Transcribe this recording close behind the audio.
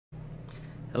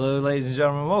Hello, ladies and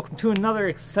gentlemen. Welcome to another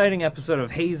exciting episode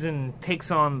of Hazen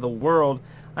Takes on the World.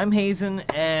 I'm Hazen,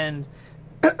 and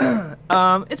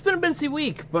it's been a busy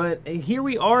week, but here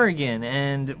we are again,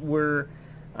 and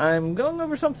I'm going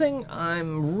over something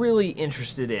I'm really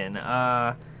interested in.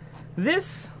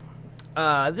 This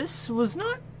was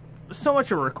not so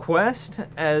much a request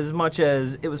as much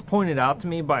as it was pointed out to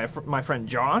me by my friend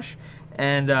Josh,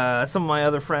 and some of my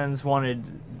other friends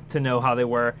wanted to know how they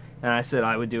were, and I said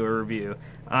I would do a review.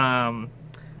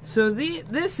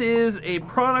 This is a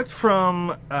product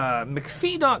from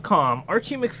McPhee.com,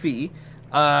 Archie McPhee.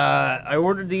 I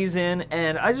ordered these in,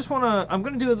 and I'm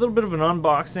going to do a little bit of an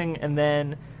unboxing and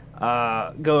then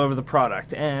go over the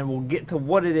product, and we'll get to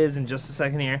what it is in just a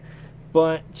second here.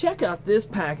 But check out this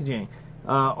packaging.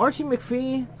 Archie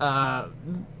McPhee,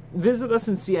 visit us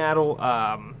in Seattle.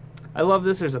 I love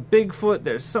this. There's a Bigfoot.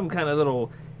 There's some kind of little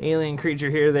alien creature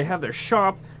here. They have their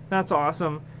shop. That's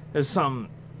awesome. There's some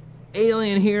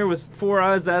alien here with 4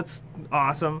 eyes. That's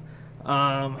awesome.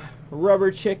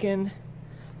 Rubber chicken.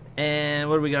 And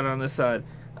what do we got on this side?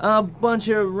 A bunch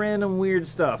of random weird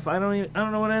stuff. I don't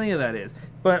know what any of that is.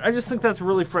 But I just think that's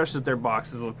really fresh that their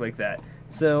boxes look like that.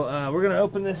 So we're gonna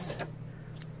open this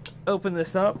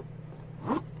up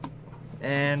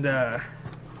and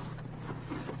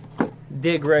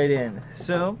dig right in.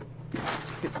 So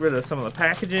get rid of some of the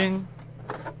packaging,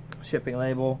 shipping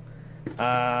label.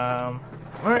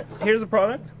 Alright, here's the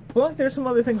product. Well, there's some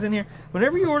other things in here.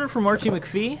 Whenever you order from Archie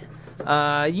McPhee,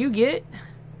 you get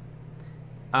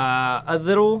a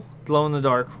little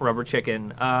glow-in-the-dark rubber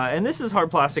chicken. And this is hard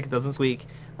plastic, it doesn't squeak.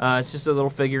 It's just a little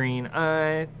figurine.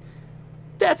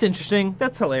 That's interesting.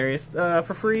 That's hilarious.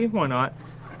 For free, why not?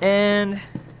 And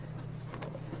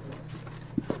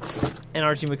an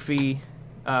Archie McPhee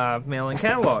mail-in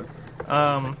catalog.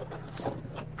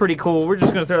 Pretty cool. We're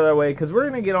just going to throw that away because we're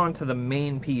going to get on to the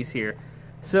main piece here.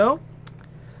 So,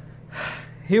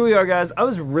 here we are, guys. I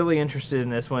was really interested in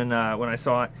this when I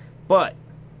saw it, but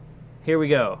here we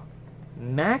go.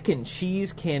 Mac and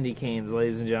cheese candy canes,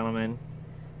 ladies and gentlemen.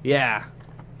 Yeah,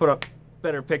 put up a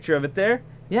better picture of it there.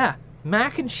 Yeah,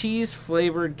 mac and cheese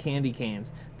flavored candy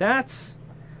canes.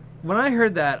 When I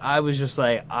heard that, I was just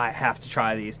like, I have to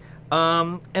try these.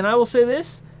 And I will say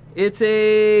this, it's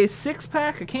a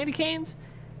 6-pack of candy canes.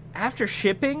 After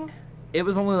shipping, it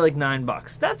was only like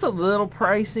 $9. That's a little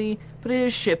pricey, but it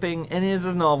is shipping and it is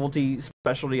a novelty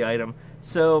specialty item.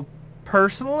 So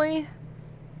personally,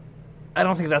 I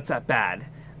don't think that's that bad.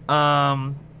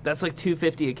 That's like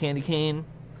 $2.50 a candy cane.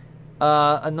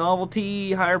 A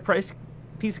novelty higher price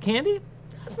piece of candy,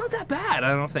 that's not that bad, I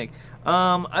don't think.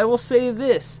 I will say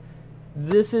this.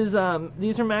 These are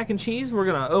mac and cheese. We're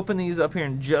gonna open these up here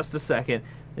in just a second.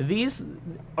 These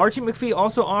Archie McPhee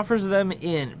also offers them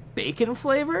in bacon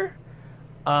flavor,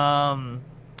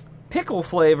 pickle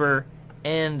flavor,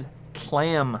 and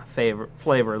clam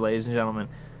flavor, ladies and gentlemen.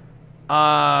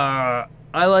 I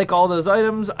like all those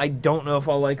items. I don't know if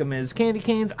I'll like them as candy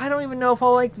canes. I don't even know if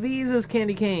I'll like these as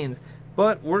candy canes,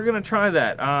 but we're gonna try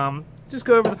that. Just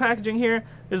go over the packaging here.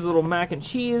 There's a little mac and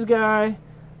cheese guy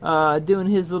doing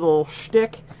his little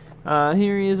shtick.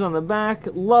 Here he is on the back,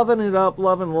 loving it up,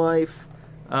 loving life.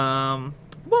 The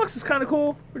box is kind of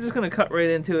cool. We're just going to cut right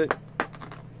into it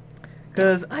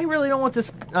because I really don't want this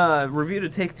review to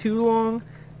take too long,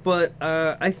 but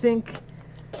I think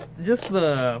just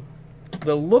the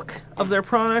look of their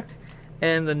product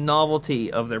and the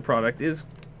novelty of their product is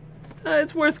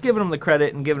it's worth giving them the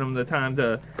credit and giving them the time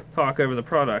to talk over the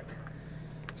product.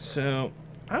 So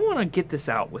I want to get this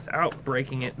out without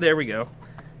breaking it. There we go.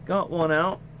 Got one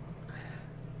out.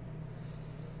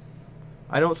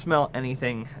 I don't smell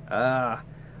anything.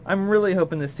 I'm really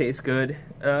hoping this tastes good.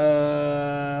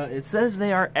 It says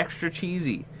they are extra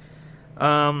cheesy.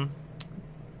 I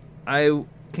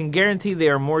can guarantee they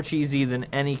are more cheesy than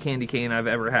any candy cane I've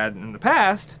ever had in the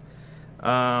past.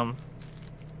 But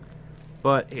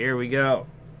here we go.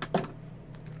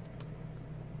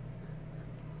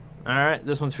 Alright,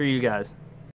 this one's for you guys.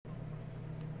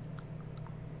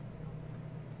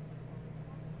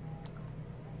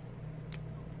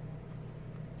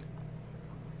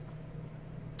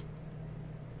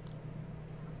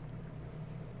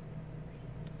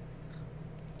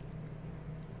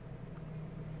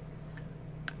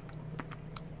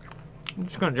 I'm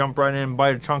just going to jump right in and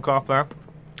bite a chunk off there.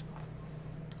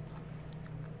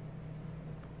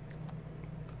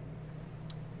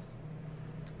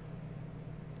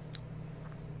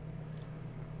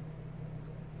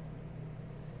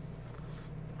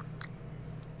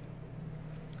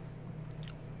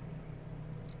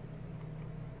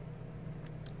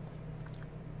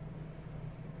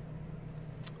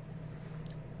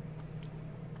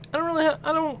 I don't really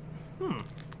I don't,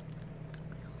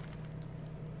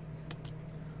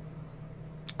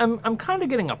 I'm kind of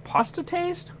getting a pasta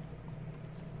taste.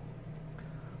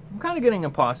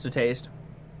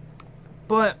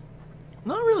 But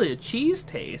not really a cheese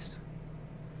taste.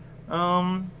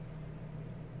 I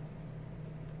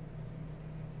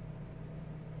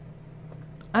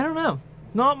don't know.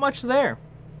 Not much there.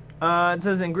 It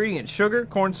says ingredients: sugar,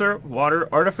 corn syrup, water,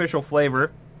 artificial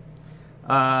flavor,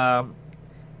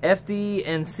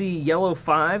 FD&C yellow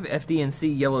 5, FD&C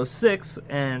yellow 6,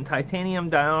 and titanium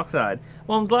dioxide.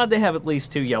 Well, I'm glad they have at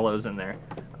least 2 yellows in there.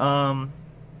 5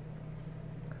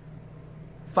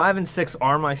 and 6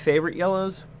 are my favorite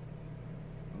yellows,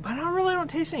 but I really don't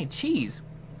taste any cheese.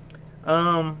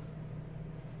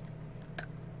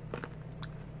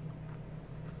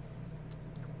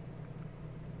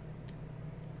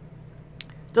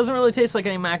 Doesn't really taste like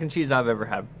any mac and cheese I've ever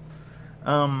had.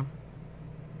 I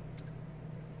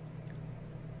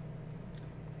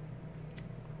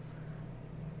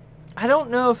don't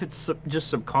know if it's just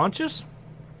subconscious,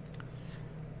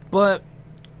 but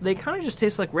they kind of just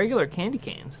taste like regular candy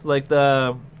canes, like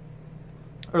hardtack.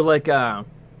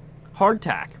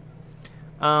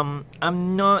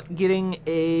 I'm not getting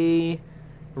a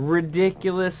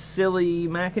ridiculous, silly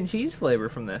mac and cheese flavor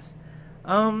from this.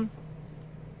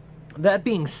 That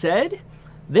being said,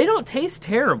 they don't taste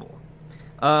terrible.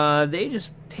 They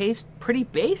just taste pretty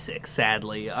basic,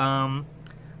 sadly.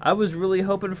 I was really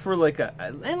hoping for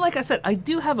and like I said, I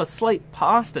do have a slight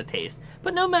pasta taste,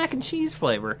 but no mac and cheese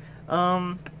flavor.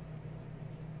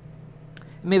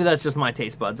 Maybe that's just my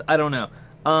taste buds. I don't know.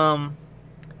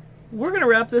 We're going to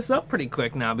wrap this up pretty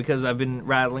quick now because I've been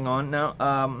rattling on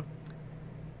now.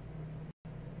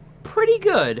 Pretty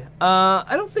good.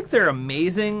 I don't think they're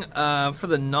amazing. For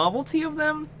the novelty of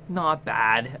them, not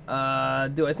bad.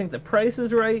 Do I think the price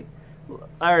is right?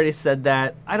 I already said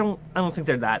that. I don't think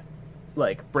they're that,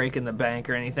 like, breaking the bank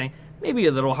or anything. Maybe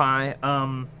a little high.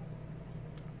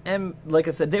 And like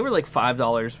I said, they were like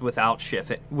 $5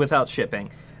 without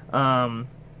shipping.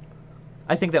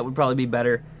 I think that would probably be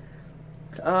better.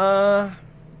 I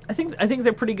think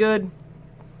they're pretty good.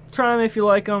 Try them if you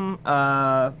like them.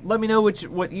 Let me know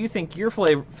what you think your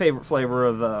favorite flavor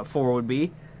of the 4 would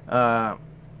be. I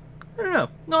don't know.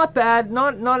 Not bad.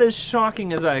 Not as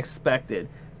shocking as I expected.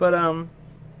 But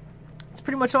that's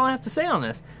pretty much all I have to say on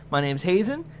this. My name's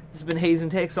Hazen. This has been Hazen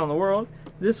Takes on the World.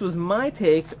 This was my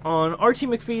take on Archie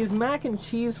McPhee's mac and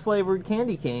cheese flavored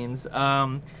candy canes. Head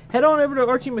on over to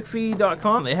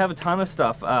archiemcphee.com. They have a ton of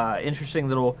stuff. Interesting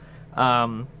little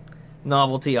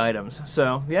novelty items.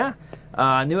 So yeah.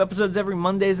 New episodes every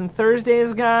Mondays and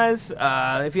Thursdays, guys.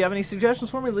 If you have any suggestions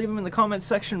for me, leave them in the comments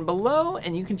section below,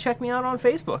 and you can check me out on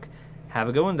Facebook. Have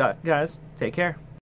a good one, guys. Take care.